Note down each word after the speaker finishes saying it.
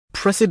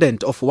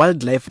President of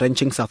Wildlife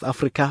Ranching South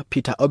Africa,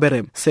 Peter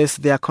Oberem, says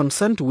they are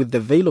concerned with the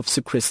veil of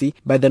secrecy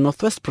by the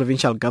Northwest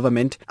Provincial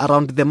Government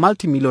around the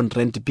multi-million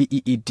rand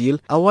BEE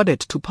deal awarded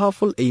to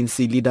powerful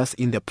ANC leaders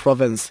in the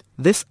province.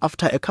 This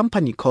after a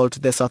company called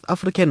the South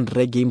African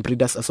Rare Game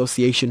Breeders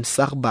Association,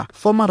 SAGBA,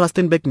 former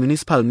Rustenburg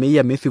Municipal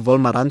Mayor Matthew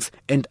Wolmarans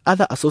and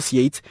other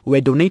associates were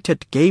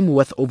donated game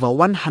worth over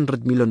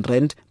 100 million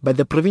rand by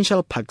the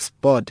Provincial Parks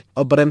Board.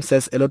 Oberem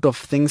says a lot of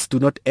things do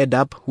not add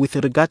up with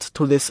regards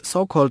to this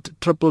so-called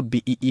triple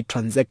BEE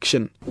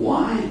transaction.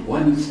 Why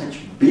one such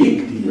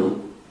big deal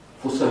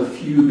for so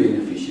few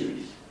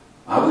beneficiaries?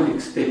 I would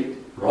expect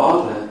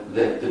rather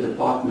that the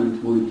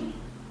department would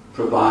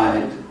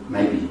provide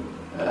maybe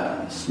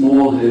a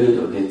small herd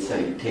of, let's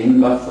say,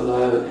 10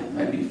 buffalo and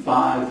maybe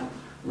 5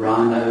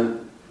 rhino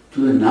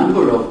to a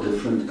number of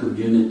different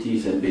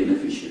communities and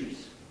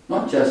beneficiaries.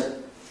 Not just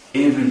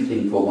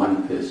everything for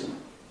one person.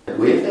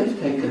 Where they've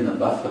taken the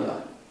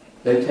buffalo,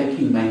 they're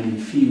taking mainly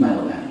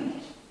female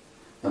animals.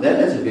 Now that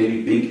has a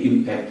very big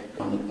impact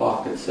on the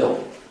park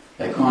itself.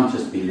 They can't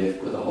just be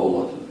left with a whole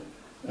lot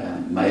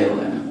of male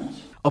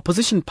animals.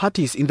 Opposition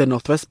parties in the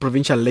Northwest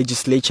Provincial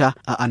Legislature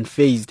are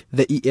unfazed.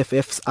 The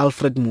EFF's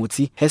Alfred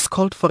Motsi has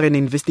called for an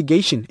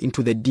investigation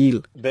into the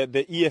deal.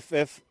 The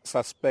EFF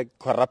suspect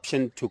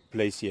corruption took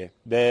place here.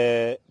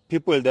 The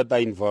people that are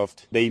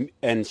involved, they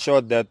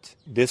ensured that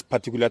this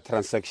particular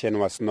transaction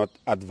was not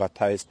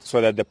advertised so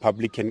that the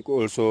public can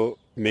also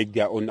make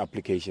their own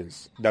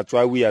applications. That's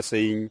why we are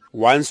saying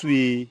once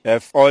we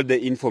have all the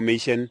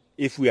information,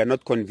 if we are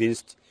not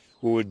convinced,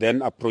 we will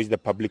then approach the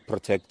public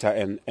protector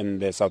and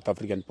the South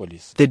African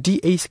police. The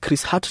DA's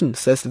Chris Hutton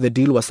says the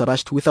deal was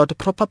rushed without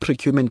proper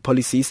procurement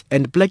policies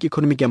and black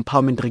economic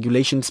empowerment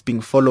regulations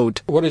being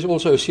followed. What is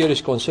also a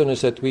serious concern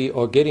is that we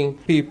are getting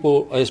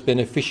people as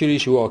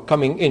beneficiaries who are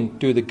coming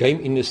into the game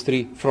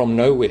industry from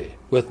nowhere,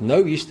 with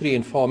no history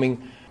in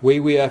farming,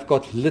 where we have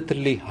got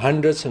literally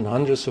hundreds and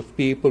hundreds of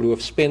people who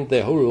have spent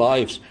their whole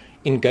lives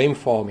in game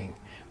farming,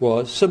 who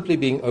are simply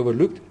being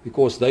overlooked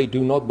because they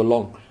do not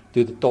belong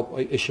to the top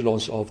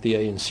echelons of the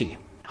ANC.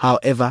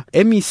 However,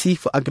 MEC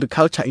for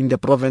Agriculture in the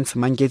province,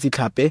 Mangezi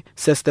Tlhape,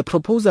 says the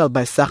proposal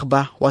by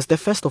SAGBA was the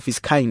first of its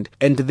kind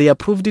and they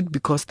approved it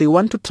because they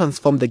want to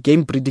transform the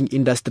game breeding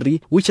industry,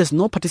 which has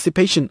no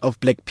participation of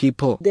black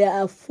people. There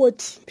are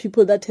 40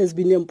 people that has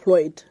been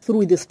employed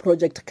through this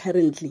project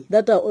currently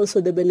that are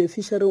also the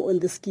beneficiary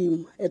on the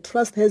scheme. A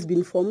trust has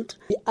been formed.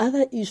 The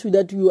other issue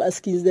that you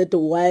ask is that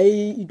why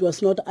it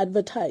was not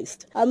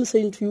advertised. I'm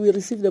saying to you, we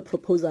received the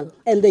proposal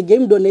and the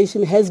game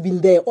donation has been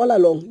there all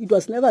along. It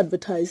was never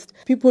advertised.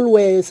 People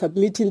were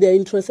submitting their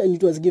interest and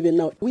it was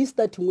given out. We're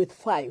starting with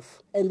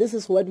 5 and this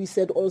is what we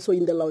said also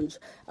in the launch.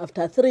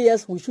 After 3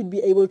 years we should be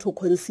able to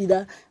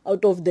consider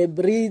out of the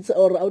breeds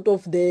or out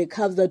of the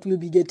calves that we'll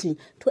be getting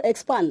to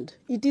expand.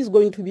 It is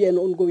going to be an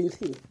ongoing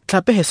thing.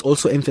 Tlhape has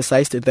also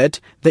emphasized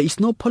that there is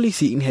no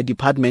policy in her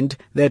department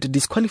that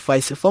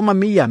disqualifies former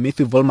Mayor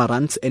Matthew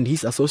Wolmarans and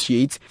his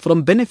associates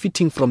from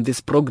benefiting from this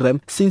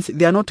program since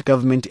they are not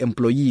government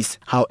employees.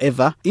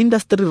 However,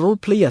 industry role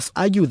players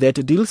argue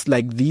that deals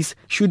like these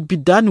should be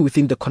done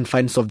within the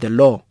confines of the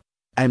law.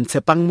 I'm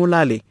Tshepang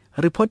Molale,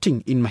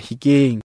 reporting in Mahikeng.